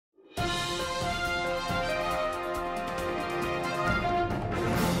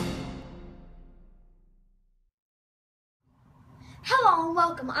and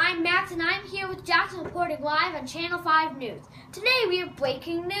welcome. I'm Max and I'm here with Jackson reporting live on Channel 5 News. Today we have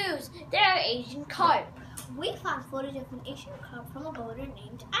breaking news. There are Asian carp. We found footage of an Asian carp from a boater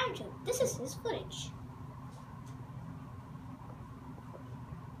named Andrew. This is his footage.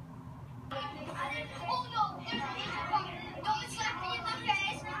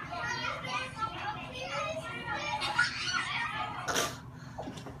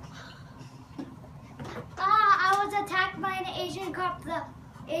 I was attacked by an Asian carp. The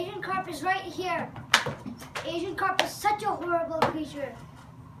Asian carp is right here. Asian carp is such a horrible creature.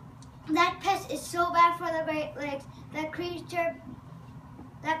 That pest is so bad for the Great Lakes. That creature,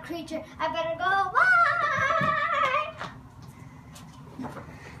 I better go.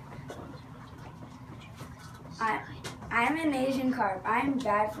 Bye! I'm an Asian carp. I'm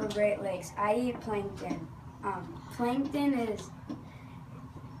bad for Great Lakes. I eat plankton. Plankton is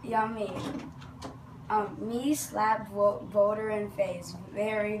yummy. Me slap boulder in face.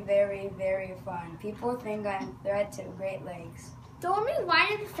 Very, very, very fun. People think I'm a threat to Great Lakes. The only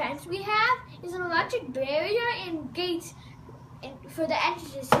line of defense we have is an electric barrier and gates for the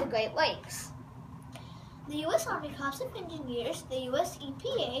entrances to the Great Lakes. The U.S. Army Corps of Engineers, the U.S.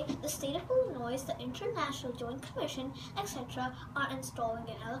 EPA, the State of Illinois, the International Joint Commission, etc. are installing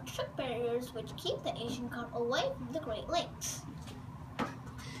electric barriers which keep the Asian carp away from the Great Lakes.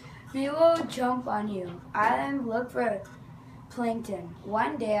 We will jump on you. I look for plankton.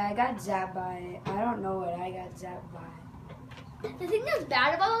 One day I got zapped by it. I don't know what I got zapped by. The thing that's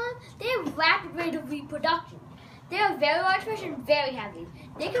bad about them, they have rapid rate of reproduction. They are very large fish and very heavy.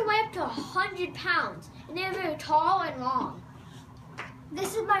 They can weigh up to 100 pounds, and they are very tall and long.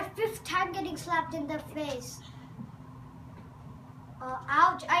 This is my 5th time getting slapped in the face.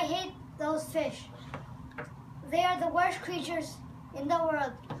 Ouch, I hate those fish. They are the worst creatures in the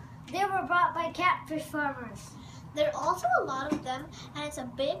world. They were brought by catfish farmers. There are also a lot of them, and it's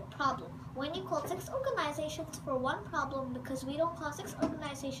a big problem. When you call 6 organizations for one problem because we don't call 6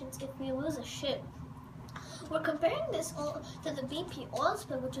 organizations if we lose a ship. We're comparing this to the BP oil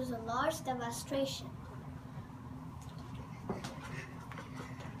spill, which was a large devastation.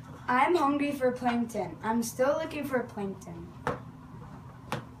 I'm hungry for plankton. I'm still looking for plankton.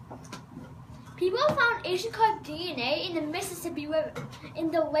 People found Asian carp DNA in the Mississippi River,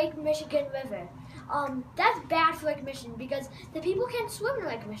 in the Lake Michigan River. That's bad for Lake Michigan because the people can't swim in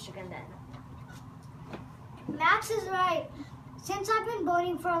Lake Michigan then. Max is right. Since I've been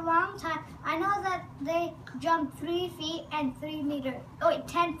boating for a long time, I know that they jump 3 feet and 3 meters.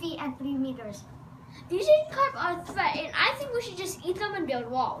 10 feet and 3 meters. These Asian carp are a threat, and I think we should just eat them and build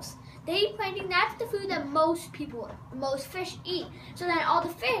walls. They eat plankton. That's the food that most fish eat. So that all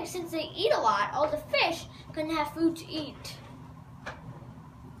the fish, since they eat a lot, all the fish can have food to eat.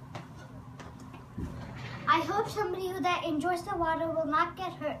 I hope somebody that enjoys the water will not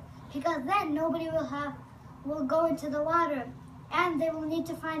get hurt, because then nobody will go into the water, and they will need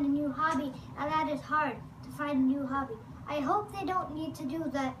to find a new hobby, and that is hard to find a new hobby. I hope they don't need to do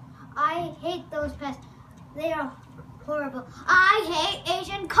that. I hate those pests. They are horrible. I hate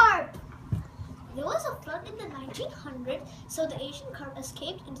Asian carp. There was a flood in the 1900s, so the Asian carp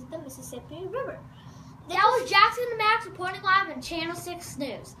escaped into the Mississippi River. That was Jackson and Max reporting live on Channel 6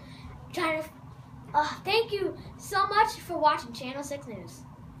 News. Thank you so much for watching Channel 6 News.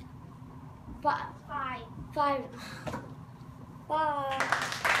 Bye. Bye. Bye.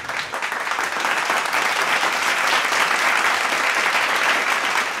 Bye.